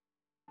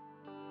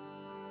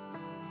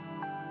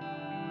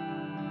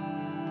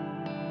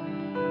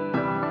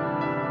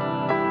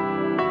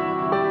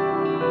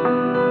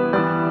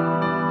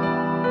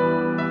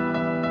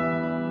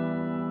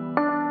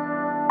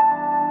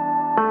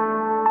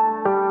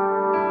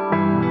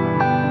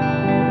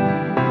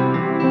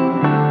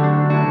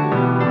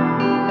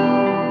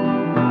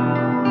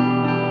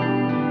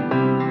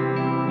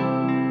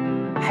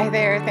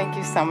Thank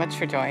you so much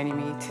for joining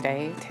me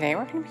today. Today,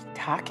 we're going to be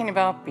talking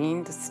about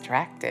being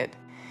distracted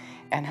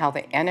and how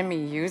the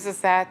enemy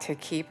uses that to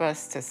keep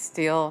us to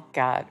steal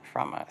God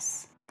from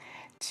us.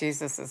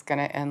 Jesus is going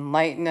to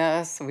enlighten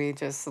us. We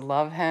just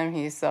love him.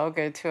 He's so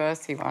good to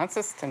us. He wants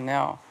us to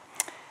know.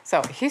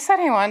 So, he said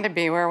he wanted to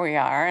be where we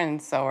are,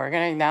 and so we're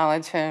going to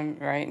acknowledge him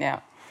right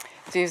now.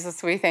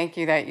 Jesus, we thank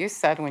you that you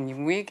said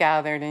when we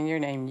gathered in your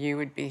name, you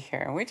would be here.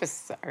 And we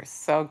just are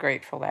so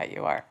grateful that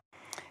you are.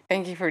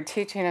 Thank you for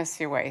teaching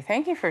us your way.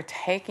 Thank you for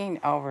taking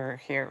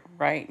over here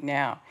right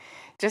now.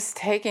 Just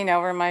taking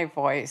over my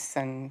voice.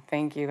 And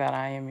thank you that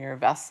I am your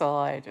vessel.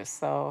 I just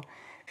so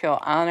feel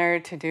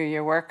honored to do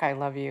your work. I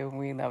love you.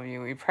 We love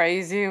you. We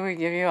praise you. We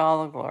give you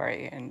all the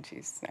glory in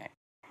Jesus' name.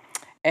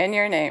 In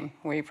your name,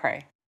 we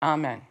pray.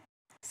 Amen.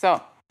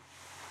 So,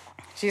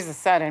 Jesus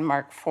said in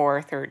Mark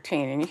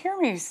 4:13, and you hear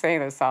me say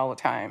this all the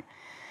time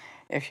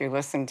if you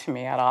listen to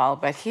me at all,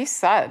 but he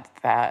said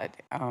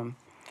that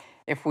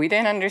if we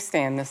didn't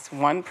understand this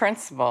one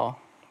principle,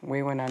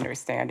 we wouldn't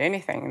understand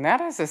anything. And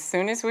that is, as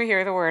soon as we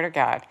hear the word of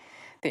God,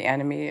 the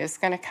enemy is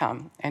going to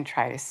come and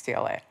try to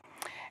steal it.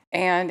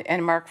 And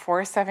in Mark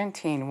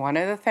 4:17, one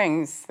of the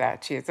things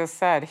that Jesus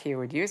said he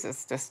would use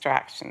is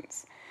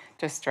distractions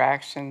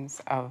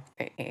of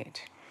the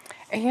age.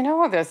 And you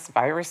know, this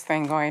virus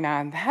thing going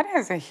on, that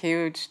is a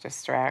huge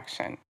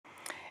distraction.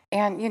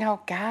 And you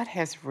know, God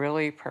has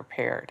really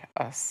prepared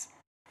us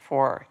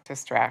for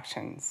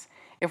distractions.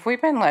 If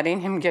we've been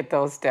letting him get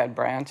those dead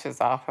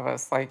branches off of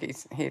us, like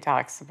he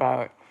talks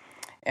about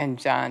in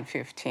John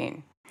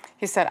 15,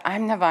 he said,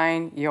 I'm the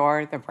vine,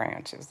 you're the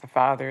branches. The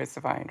Father is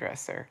the vine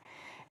dresser.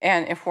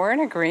 And if we're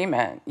in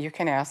agreement, you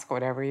can ask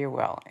whatever you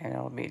will, and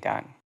it'll be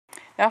done.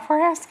 Now, if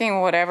we're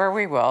asking whatever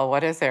we will,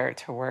 what is there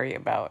to worry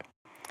about?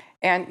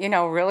 And, you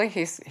know, really,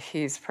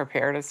 he's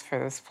prepared us for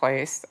this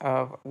place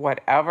of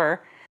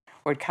whatever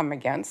would come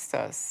against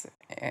us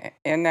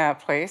in that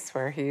place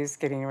where he's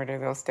getting rid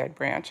of those dead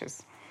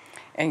branches.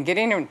 And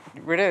getting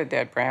rid of the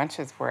dead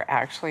branches, we're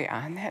actually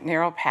on that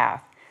narrow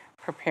path,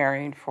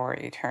 preparing for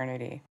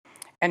eternity.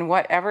 And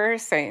whatever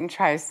Satan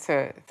tries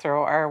to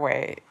throw our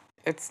way,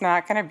 it's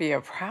not going to be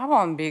a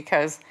problem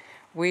because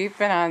we've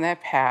been on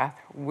that path.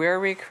 We're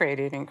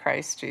recreated in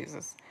Christ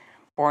Jesus,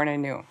 born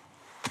anew.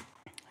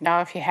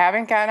 Now, if you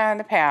haven't gotten on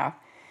the path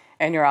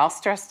and you're all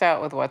stressed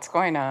out with what's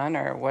going on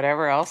or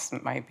whatever else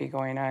might be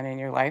going on in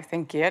your life,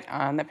 then get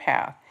on the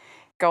path.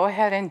 Go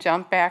ahead and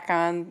jump back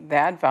on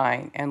that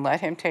vine and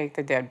let him take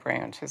the dead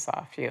branches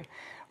off you.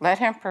 Let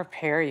him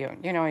prepare you.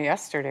 You know,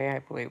 yesterday, I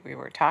believe we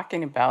were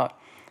talking about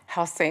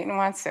how Satan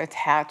wants to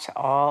attach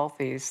all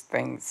these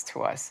things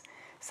to us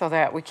so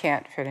that we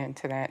can't fit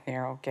into that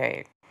narrow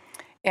gate.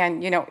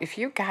 And, you know, if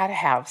you got to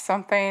have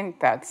something,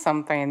 that's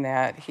something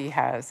that he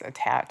has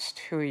attached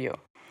to you.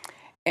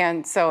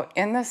 And so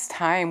in this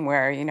time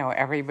where, you know,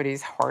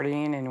 everybody's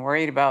hoarding and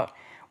worried about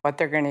what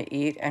they're going to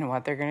eat and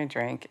what they're going to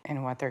drink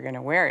and what they're going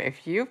to wear,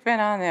 if you've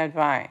been on that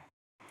vine,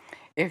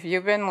 if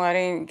you've been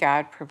letting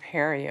God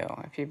prepare you,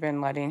 if you've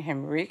been letting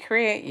him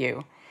recreate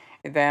you,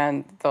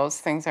 then those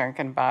things aren't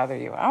going to bother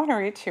you. I want to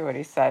read to you what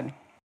he said.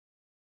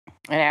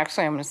 And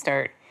actually, I'm going to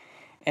start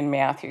in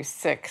Matthew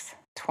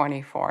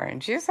 6:24.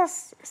 And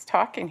Jesus is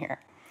talking here.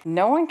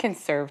 No one can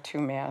serve two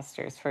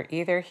masters, for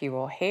either he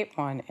will hate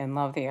one and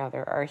love the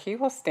other, or he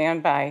will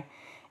stand by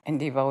and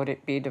be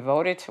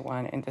devoted to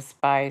one and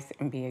despise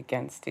and be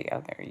against the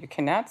other. You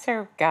cannot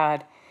serve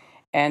God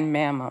and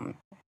mammon,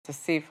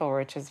 deceitful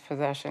riches,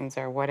 possessions,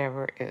 or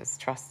whatever is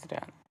trusted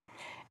in.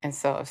 And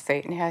so if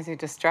Satan has you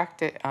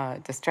distracted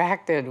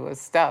with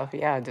stuff,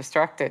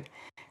 distracted.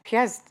 If he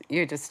has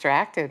you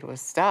distracted with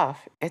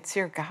stuff, it's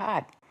your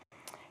God.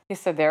 He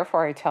said,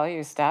 therefore, I tell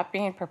you, stop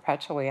being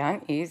perpetually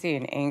uneasy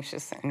and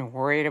anxious and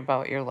worried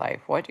about your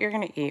life, what you're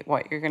going to eat,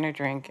 what you're going to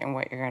drink, and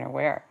what you're going to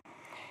wear.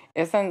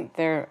 Isn't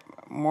life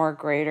more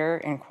greater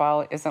in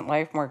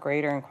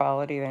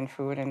quality than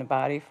food, and the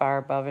body far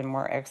above and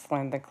more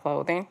excellent than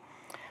clothing?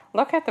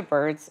 Look at the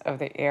birds of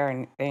the air,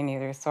 and they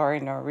neither sow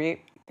nor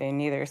reap,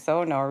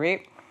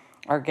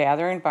 or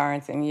gather in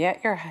barns, and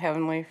yet your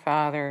heavenly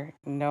Father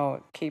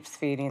keeps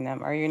feeding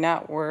them. Are you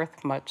not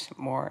worth much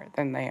more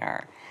than they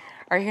are?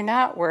 Are you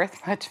not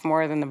worth much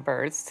more than the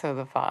birds to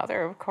the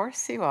Father? Of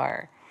course you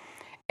are.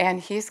 And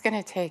he's going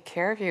to take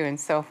care of you. And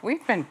so if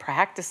we've been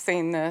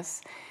practicing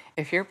this,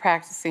 if you're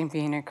practicing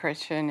being a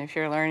Christian, if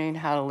you're learning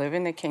how to live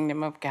in the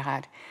kingdom of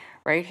God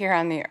right here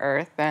on the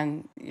earth,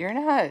 then you're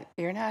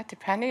not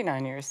depending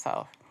on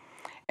yourself.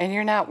 And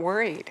you're not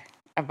worried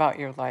about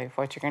your life,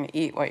 what you're going to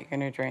eat, what you're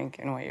going to drink,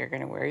 and what you're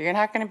going to wear. You're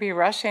not going to be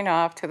rushing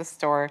off to the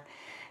store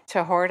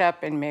to hoard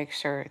up and make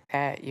sure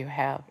that you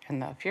have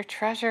enough. Your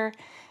treasure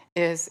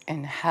is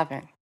in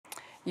heaven.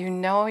 You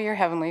know your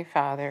heavenly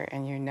Father,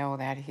 and you know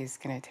that he's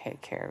going to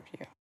take care of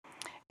you.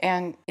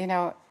 And, you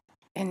know,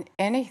 in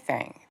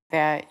anything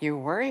that you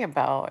worry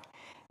about,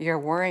 you're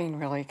worrying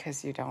really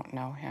because you don't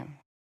know him.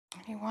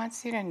 And he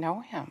wants you to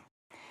know him.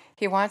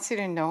 He wants you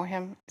to know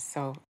him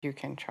so you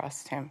can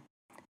trust him.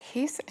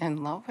 He's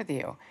in love with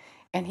you,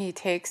 and he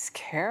takes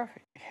care of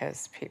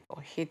his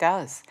people. He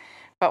does.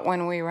 But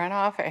when we run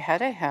off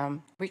ahead of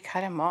him, we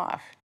cut him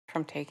off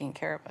from taking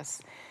care of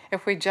us.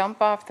 If we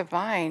jump off the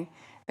vine,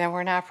 then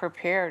we're not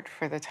prepared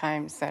for the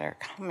times that are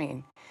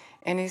coming.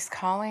 And he's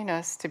calling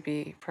us to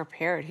be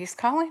prepared. He's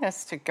calling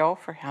us to go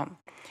for him.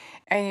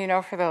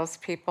 And for those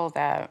people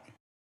that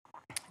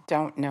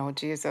don't know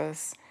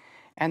Jesus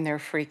and they're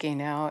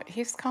freaking out,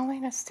 he's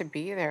calling us to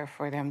be there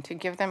for them, to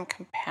give them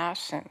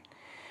compassion,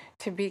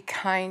 to be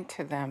kind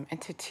to them,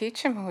 and to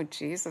teach them who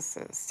Jesus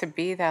is, to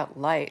be that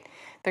light.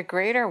 The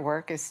greater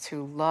work is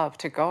to love,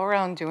 to go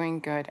around doing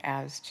good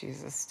as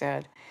Jesus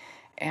did,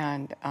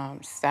 and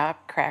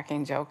stop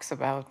cracking jokes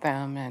about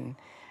them and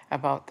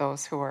about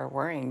those who are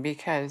worrying,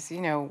 because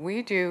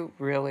we do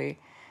really,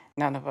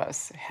 none of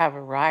us have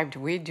arrived.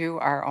 We do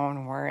our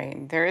own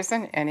worrying. There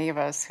isn't any of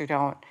us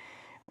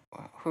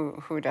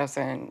who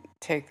doesn't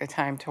take the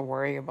time to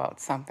worry about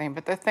something.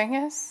 But the thing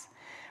is,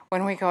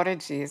 when we go to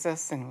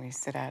Jesus and we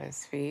sit at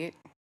his feet,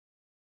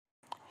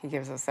 he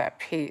gives us that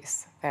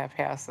peace that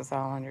passes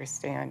all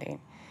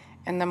understanding.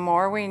 And the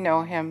more we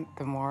know him,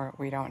 the more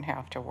we don't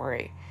have to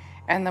worry.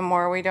 And the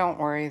more we don't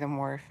worry, the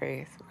more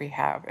faith we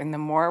have. And the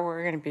more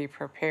we're going to be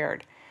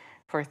prepared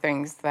for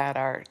things that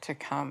are to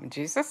come.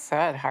 Jesus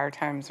said hard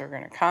times are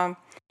going to come,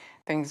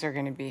 things are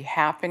going to be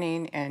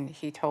happening, and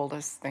he told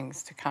us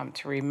things to come,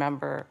 to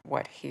remember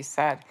what he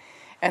said.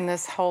 And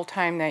this whole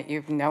time that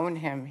you've known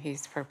him,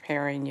 he's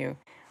preparing you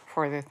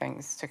for the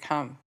things to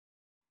come.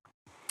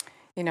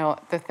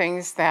 The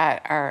things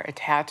that are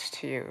attached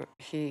to you,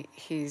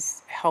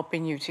 he's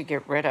helping you to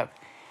get rid of.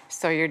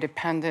 So your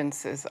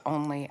dependence is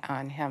only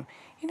on him.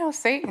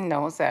 Satan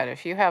knows that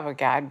if you have a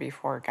God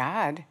before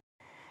God,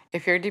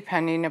 if you're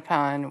depending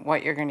upon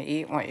what you're going to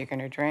eat, what you're going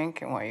to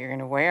drink, and what you're going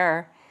to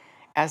wear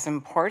as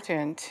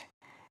important,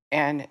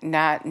 and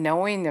not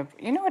knowing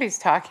what he's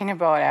talking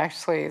about,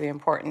 actually, the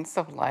importance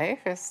of life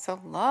is to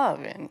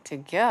love and to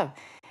give.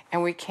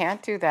 And we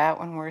can't do that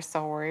when we're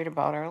so worried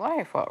about our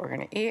life, what we're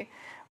going to eat,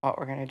 what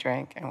we're going to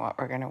drink, and what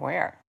we're going to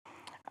wear.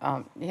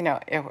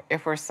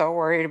 If we're so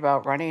worried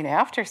about running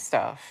after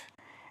stuff,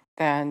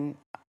 then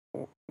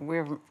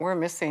we're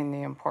missing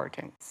the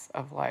importance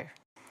of life.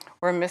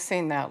 We're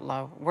missing that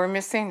love. We're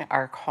missing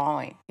our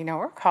calling.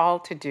 We're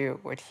called to do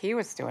what he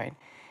was doing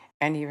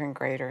and even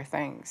greater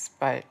things.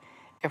 But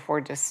if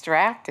we're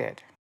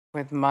distracted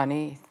with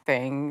money,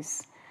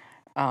 things,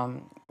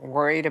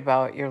 worried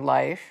about your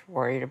life,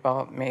 worried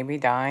about maybe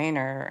dying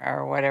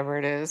or whatever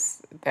it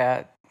is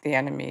that the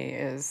enemy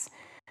is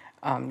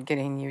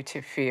getting you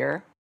to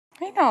fear,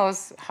 he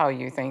knows how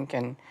you think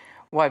and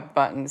what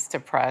buttons to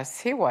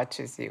press. He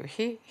watches you.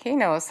 He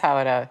knows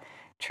how to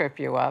trip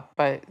you up.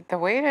 But the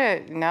way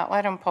to not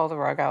let him pull the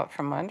rug out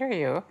from under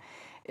you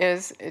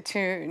is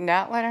to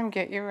not let him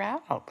get you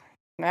rattled,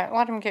 not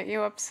let him get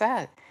you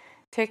upset.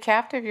 Take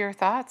captive your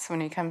thoughts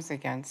when he comes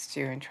against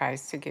you and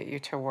tries to get you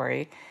to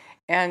worry,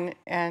 and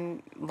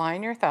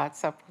line your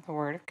thoughts up with the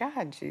word of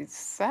God. Jesus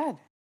said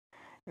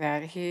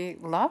that he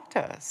loved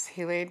us.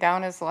 He laid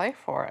down his life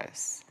for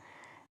us.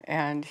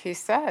 And he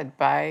said,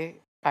 by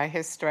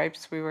his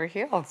stripes we were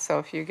healed. So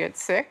if you get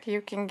sick,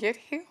 you can get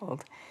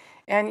healed.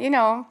 And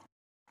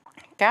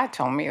God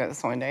told me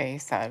this one day. He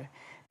said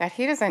that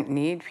he doesn't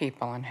need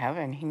people in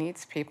heaven. He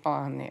needs people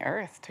on the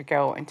earth to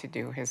go and to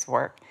do his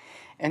work.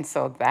 And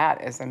so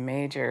that is a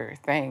major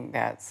thing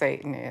that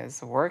Satan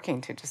is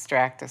working to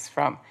distract us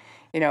from.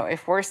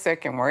 If we're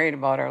sick and worried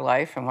about our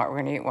life and what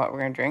we're going to eat, what we're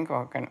going to drink,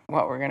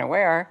 what we're going to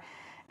wear,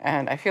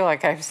 and I feel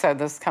like I've said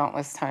this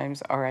countless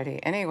times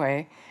already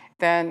anyway,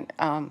 then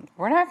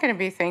we're not going to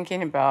be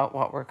thinking about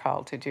what we're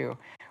called to do.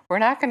 We're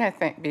not going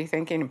to be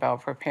thinking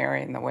about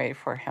preparing the way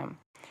for him.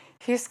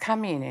 He's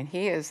coming, and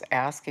he is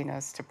asking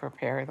us to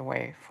prepare the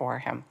way for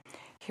him.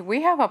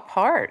 We have a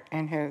part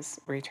in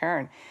his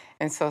return,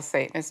 and so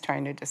Satan is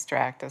trying to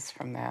distract us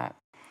from that.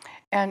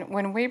 And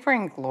when we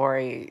bring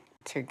glory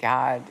to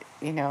God,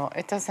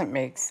 it doesn't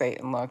make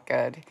Satan look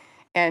good.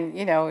 And,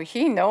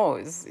 he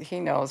knows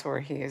where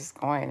he is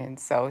going, and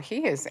so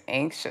he is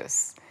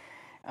anxious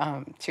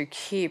to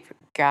keep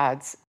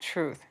God's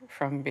truth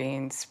from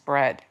being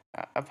spread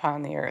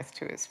upon the earth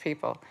to his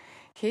people.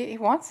 He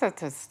wants it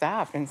to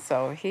stop, and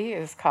so he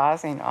is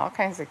causing all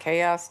kinds of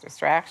chaos,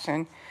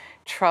 distraction,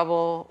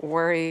 trouble,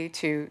 worry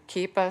to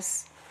keep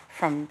us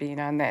from being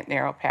on that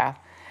narrow path,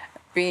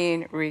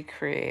 being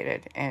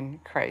recreated in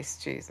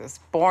Christ Jesus,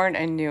 born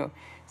anew,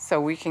 so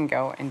we can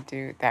go and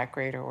do that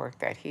greater work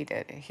that he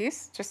did.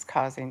 He's just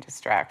causing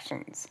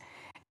distractions,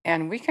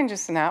 and we can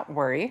just not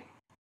worry.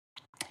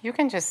 You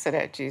can just sit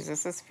at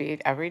Jesus's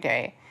feet every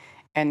day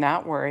and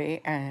not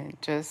worry, and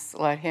just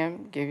let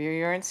him give you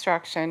your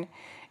instruction,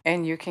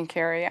 and you can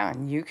carry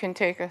on. You can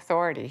take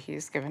authority.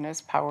 He's given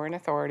us power and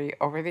authority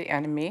over the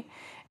enemy,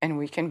 and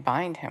we can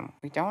bind him.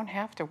 We don't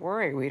have to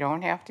worry. We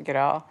don't have to get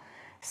all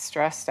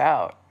stressed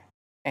out,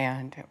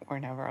 and we're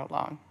never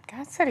alone.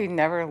 God said he'd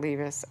never leave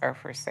us or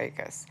forsake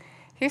us.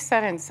 He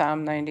said in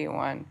Psalm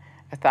 91,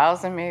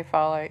 1,000 may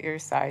fall at your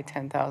side,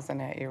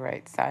 10,000 at your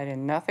right side,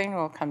 and nothing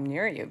will come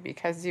near you,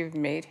 because you've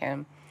made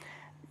him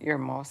your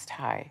most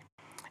high.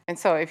 And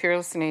so if you're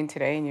listening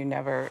today and you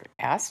never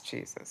asked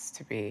Jesus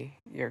to be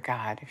your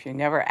God, if you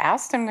never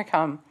asked him to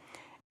come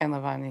and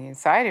live on the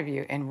inside of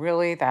you, and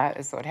really that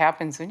is what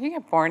happens when you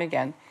get born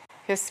again,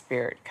 his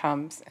spirit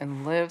comes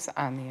and lives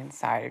on the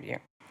inside of you.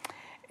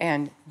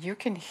 And you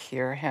can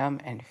hear him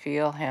and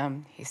feel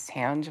him. He's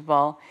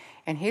tangible,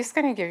 and he's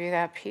going to give you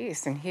that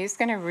peace, and he's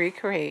going to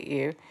recreate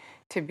you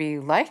to be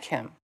like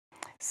him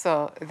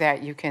so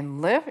that you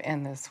can live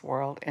in this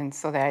world and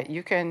so that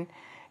you can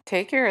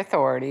take your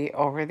authority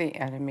over the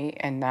enemy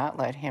and not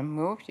let him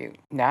move you,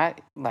 not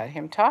let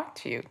him talk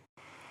to you.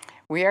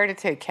 We are to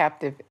take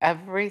captive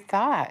every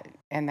thought,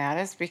 and that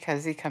is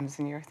because he comes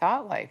in your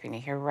thought life and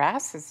he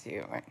harasses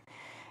you.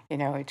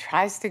 And he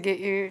tries to get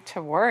you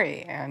to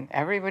worry, and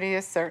everybody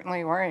is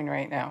certainly worrying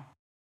right now.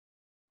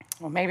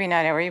 Well, maybe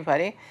not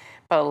everybody,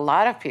 but a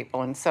lot of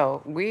people. And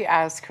so we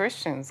as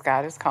Christians,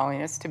 God is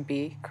calling us to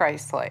be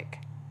Christ-like.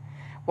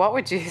 What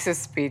would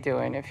Jesus be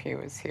doing if he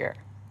was here?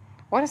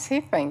 What is he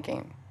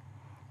thinking,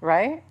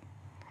 right?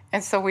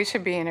 And so we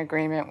should be in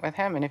agreement with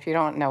him. And if you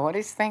don't know what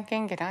he's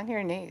thinking, get on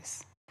your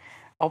knees.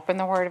 Open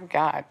the Word of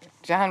God.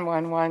 John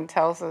 1:1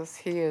 tells us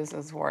he is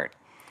his Word.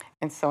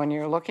 And so when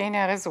you're looking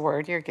at his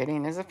Word, you're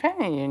getting his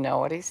opinion. You know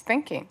what he's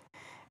thinking.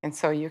 And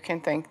so you can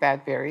think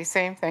that very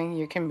same thing.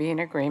 You can be in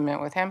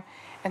agreement with him.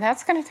 And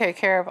that's going to take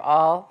care of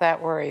all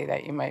that worry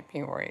that you might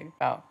be worried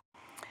about.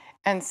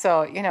 And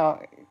so,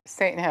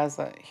 Satan has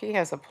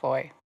a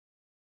ploy.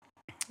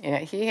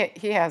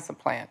 He has a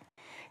plan.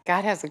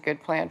 God has a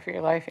good plan for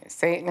your life.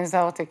 Satan is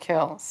out to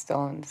kill,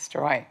 steal, and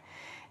destroy.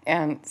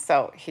 And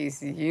so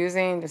he's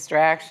using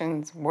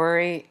distractions,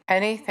 worry,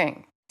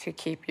 anything to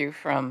keep you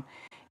from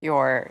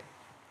your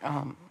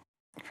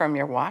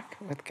walk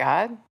with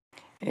God,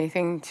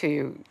 anything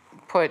to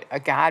put a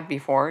God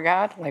before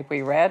God, like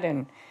we read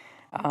in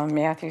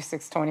Matthew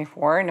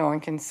 6:24. No one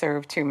can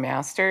serve two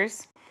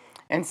masters.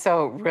 And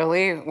so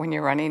really, when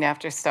you're running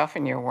after stuff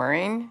and you're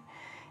worrying,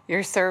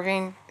 you're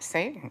serving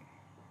Satan.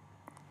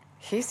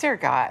 He's your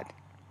God.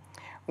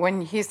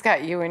 When he's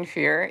got you in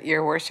fear,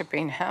 you're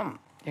worshiping him.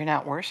 You're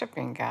not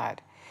worshiping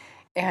God.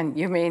 And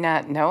you may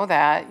not know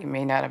that. You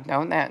may not have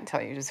known that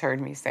until you just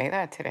heard me say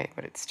that today,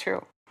 but it's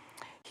true.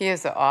 He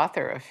is the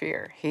author of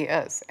fear. He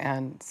is.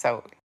 And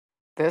so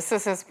this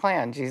is his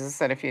plan. Jesus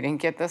said, if you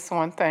didn't get this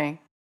one thing,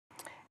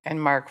 in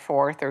Mark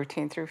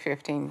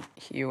 4:13-15,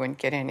 you wouldn't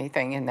get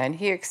anything. And then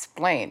he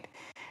explained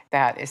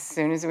that as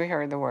soon as we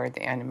heard the word,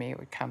 the enemy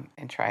would come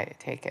and try to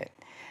take it.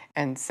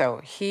 And so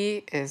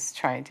he is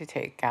trying to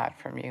take God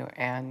from you.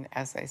 And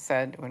as I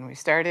said when we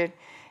started,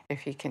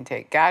 if he can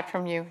take God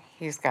from you,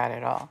 he's got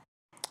it all.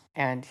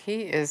 And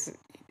he is,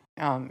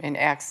 in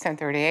Acts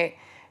 10:38,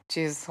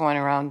 Jesus went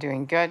around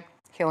doing good,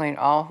 healing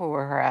all who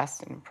were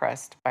harassed and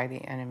oppressed by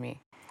the enemy.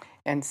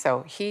 And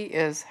so he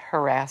is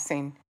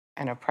harassing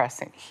and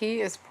oppressing.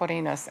 He is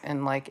putting us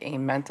in like a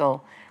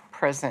mental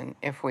prison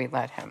if we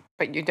let him.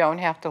 But you don't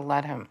have to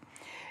let him.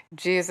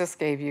 Jesus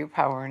gave you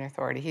power and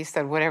authority. He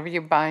said, whatever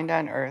you bind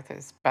on earth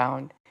is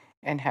bound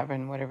in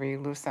heaven. Whatever you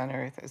loose on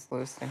earth is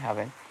loosed in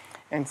heaven.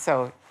 And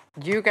so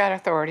you got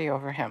authority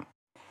over him.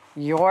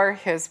 You're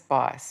his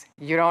boss.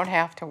 You don't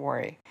have to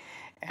worry.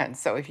 And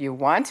so if you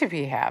want to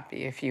be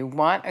happy, if you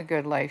want a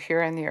good life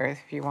here on the earth,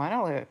 if you want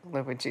to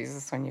live with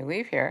Jesus when you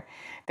leave here,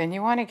 then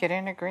you want to get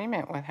in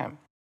agreement with him.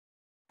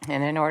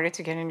 And in order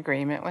to get in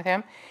agreement with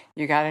him,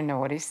 you got to know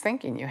what he's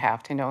thinking. You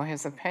have to know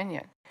his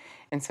opinion.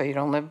 And so you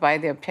don't live by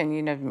the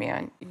opinion of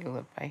man, you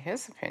live by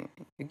his opinion.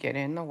 You get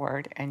in the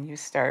word and you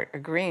start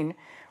agreeing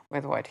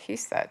with what he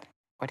said,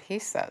 what he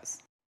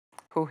says,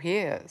 who he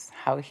is,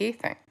 how he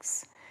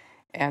thinks.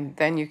 And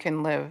then you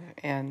can live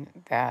in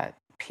that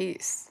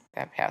peace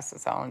that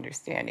passes all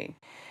understanding.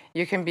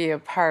 You can be a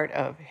part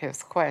of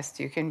his quest.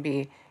 You can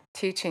be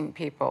teaching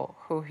people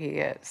who he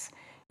is.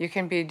 You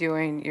can be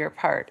doing your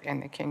part in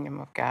the kingdom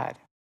of God.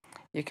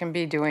 You can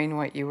be doing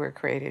what you were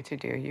created to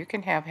do. You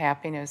can have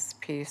happiness,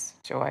 peace,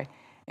 joy,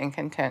 and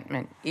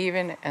contentment,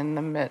 even in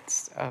the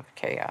midst of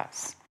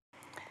chaos.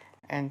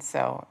 And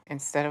so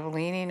instead of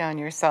leaning on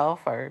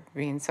yourself or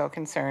being so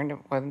concerned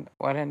with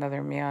what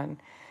another man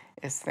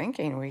is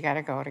thinking, we got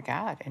to go to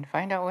God and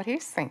find out what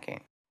he's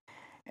thinking.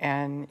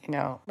 And,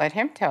 let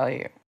him tell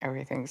you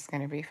everything's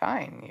going to be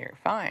fine. You're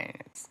fine.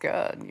 It's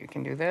good. You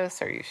can do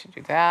this or you should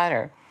do that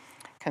or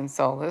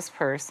console this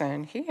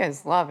person. He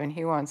is love and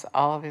he wants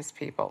all of his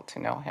people to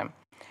know him.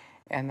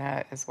 And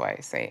that is why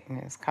Satan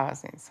is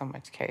causing so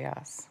much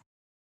chaos.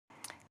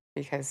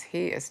 Because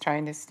he is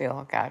trying to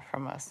steal God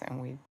from us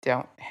and we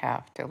don't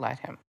have to let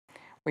him.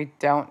 We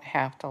don't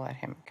have to let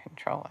him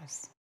control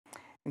us.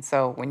 And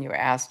so when you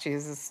ask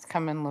Jesus to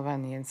come and live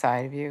on the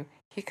inside of you,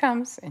 he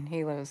comes and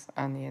he lives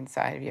on the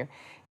inside of you.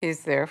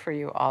 He's there for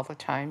you all the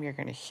time. You're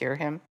going to hear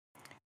him.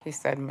 He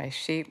said, my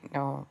sheep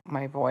know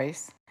my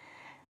voice.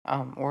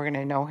 We're going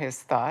to know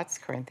his thoughts.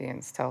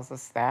 Corinthians tells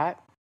us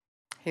that.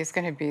 He's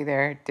going to be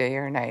there day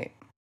or night.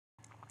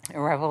 In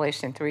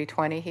Revelation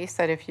 3:20, he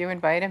said, if you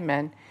invite him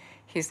in,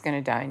 he's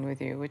going to dine with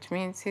you, which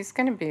means he's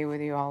going to be with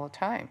you all the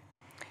time.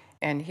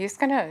 And you're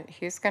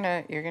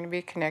going to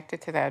be connected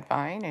to that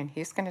vine, and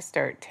he's going to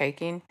start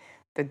taking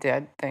the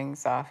dead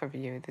things off of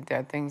you, the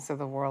dead things of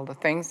the world, the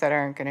things that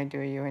aren't going to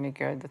do you any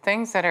good, the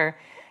things that are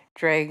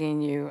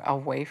dragging you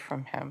away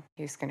from Him.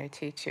 He's going to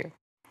teach you.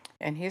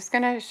 And He's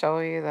going to show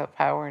you the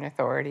power and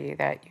authority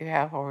that you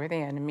have over the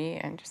enemy,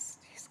 and just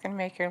He's going to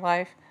make your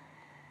life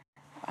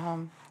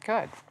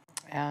good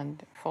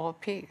and full of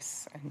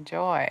peace and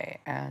joy.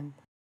 And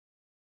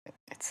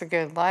it's a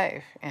good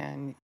life.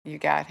 And you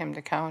got Him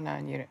to count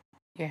on. You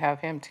have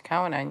Him to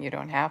count on. You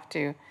don't have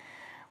to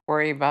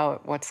worry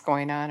about what's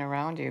going on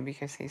around you,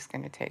 because He's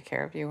going to take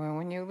care of you. And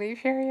when you leave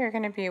here, you're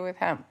going to be with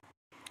Him.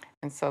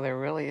 And so there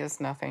really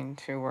is nothing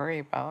to worry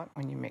about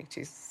when you make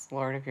Jesus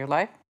Lord of your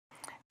life.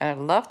 And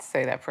I'd love to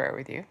say that prayer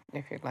with you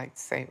if you'd like to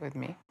say it with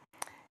me.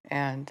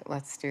 And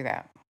let's do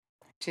that.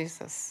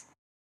 Jesus,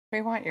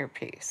 we want your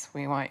peace.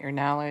 We want your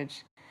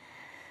knowledge,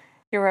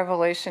 your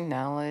revelation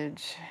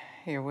knowledge,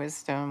 your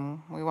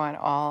wisdom. We want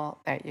all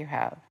that you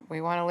have.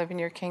 We want to live in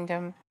your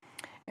kingdom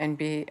and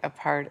be a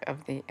part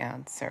of the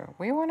answer.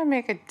 We want to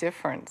make a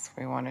difference.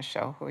 We want to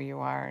show who you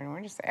are. And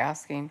we're just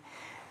asking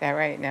that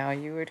right now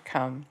you would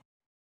come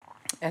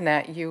and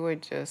that you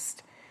would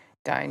just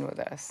dine with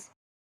us.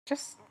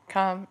 Just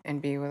come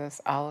and be with us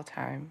all the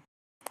time.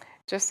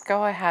 Just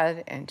go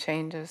ahead and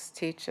change us,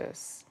 teach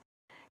us,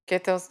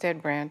 get those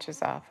dead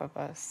branches off of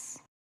us,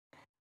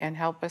 and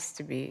help us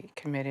to be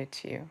committed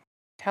to you.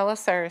 Tell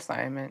us our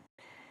assignment.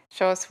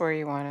 Show us where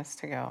you want us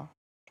to go,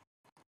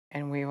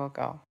 and we will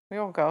go. We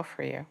will go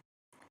for you.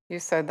 You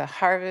said the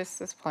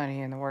harvest is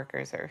plenty and the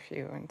workers are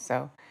few, and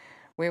so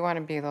we want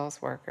to be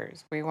those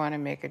workers. We want to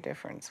make a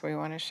difference. We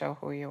want to show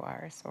who you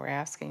are. So we're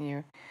asking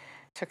you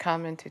to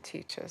come and to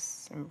teach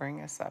us and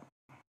bring us up.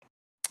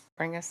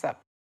 Bring us up.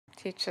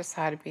 Teach us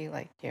how to be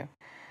like you.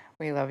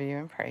 We love you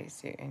and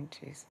praise you in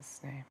Jesus'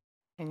 name.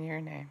 In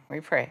your name, we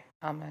pray.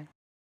 Amen.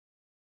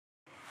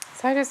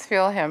 So I just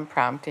feel Him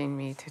prompting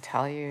me to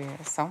tell you,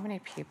 so many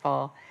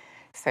people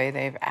say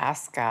they've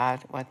asked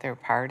God what their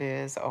part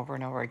is over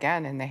and over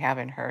again, and they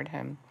haven't heard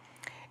Him.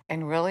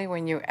 And really,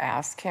 when you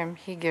ask Him,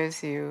 He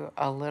gives you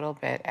a little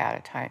bit at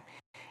a time.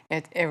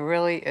 It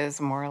really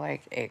is more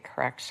like a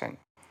correction.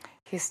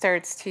 He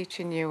starts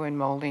teaching you and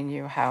molding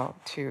you how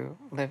to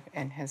live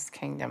in His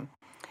kingdom.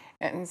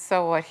 And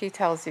so what He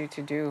tells you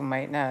to do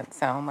might not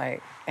sound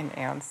like an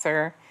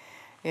answer.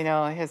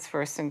 His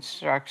first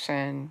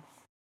instruction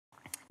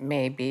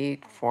may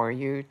be for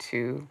you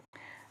to,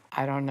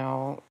 I don't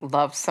know,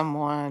 love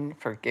someone,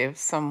 forgive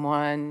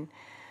someone,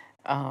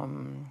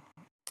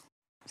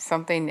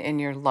 something in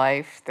your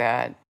life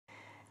that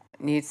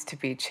needs to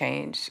be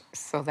changed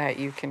so that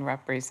you can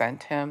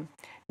represent Him.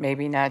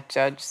 Maybe not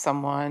judge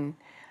someone,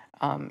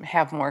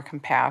 have more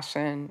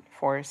compassion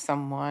for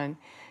someone.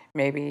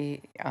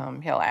 Maybe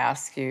He'll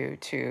ask you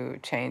to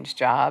change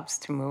jobs,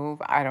 to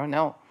move. I don't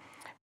know.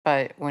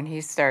 But when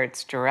He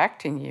starts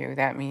directing you,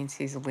 that means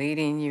He's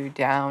leading you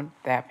down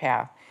that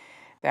path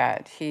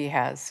that He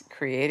has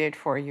created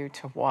for you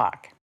to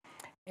walk.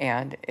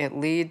 And it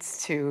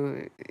leads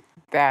to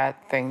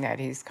that thing that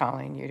He's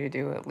calling you to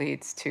do. It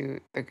leads to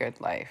the good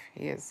life.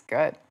 He is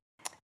good,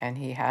 and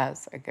He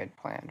has a good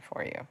plan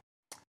for you.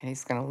 And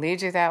He's going to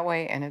lead you that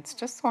way, and it's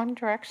just one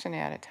direction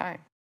at a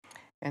time.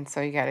 And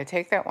so you got to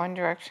take that one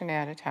direction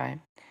at a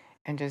time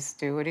and just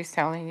do what He's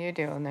telling you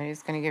to do. And then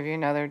He's going to give you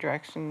another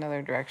direction,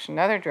 another direction,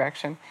 another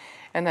direction.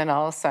 And then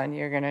all of a sudden,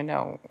 you're going to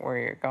know where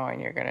you're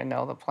going. You're going to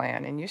know the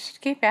plan. And you should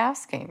keep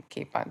asking,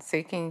 keep on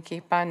seeking,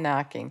 keep on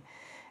knocking.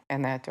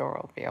 And that door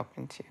will be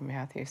open to you.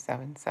 Matthew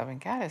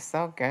 7:7. God is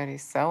so good.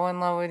 He's so in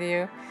love with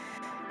you.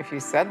 If you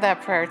said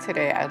that prayer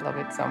today, I'd love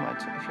it so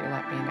much if you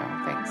let me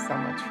know. Thanks so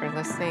much for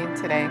listening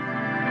today.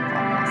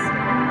 God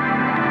bless you.